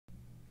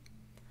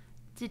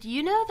Did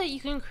you know that you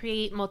can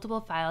create multiple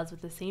files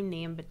with the same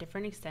name but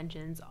different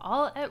extensions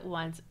all at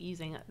once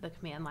using the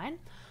command line?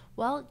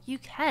 Well, you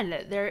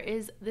can. There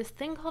is this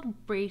thing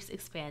called brace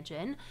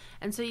expansion,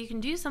 and so you can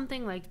do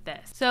something like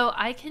this. So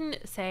I can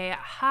say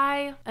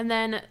hi, and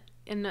then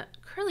in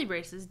curly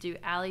braces do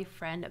Allie,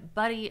 friend,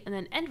 buddy, and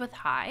then end with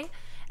hi.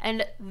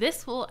 And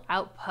this will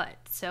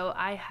output. So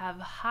I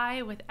have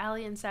hi with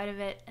Allie inside of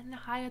it and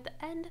hi at the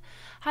end.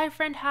 Hi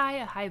friend, hi,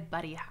 hi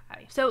buddy,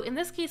 hi. So in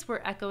this case,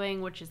 we're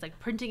echoing, which is like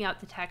printing out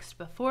the text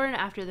before and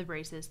after the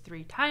braces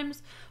 3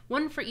 times,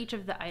 one for each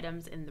of the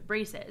items in the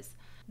braces.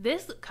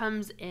 This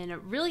comes in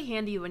really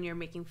handy when you're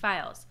making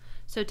files.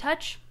 So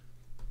touch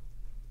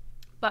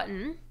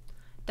button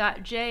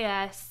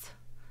 .js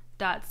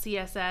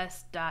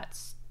 .css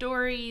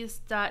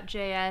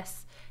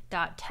 .stories.js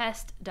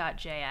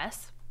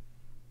 .test.js.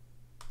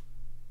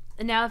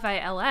 And now if I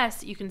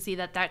ls, you can see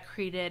that that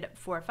created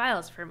 4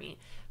 files for me.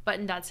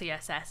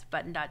 Button.css,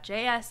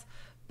 button.js,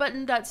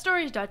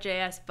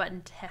 button.stories.js,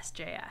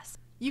 button.test.js.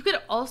 You could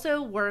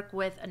also work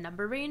with a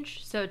number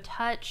range. So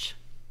touch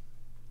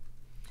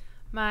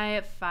my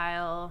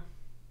file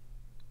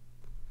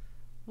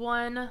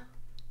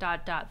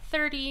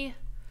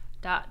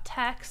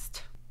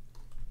 1.30.text.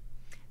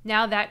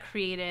 Now that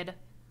created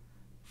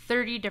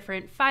 30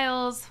 different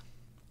files,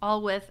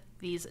 all with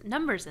these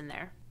numbers in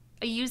there.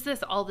 I use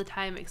this all the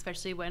time,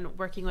 especially when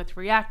working with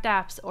React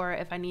apps or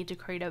if I need to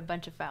create a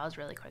bunch of files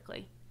really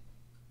quickly.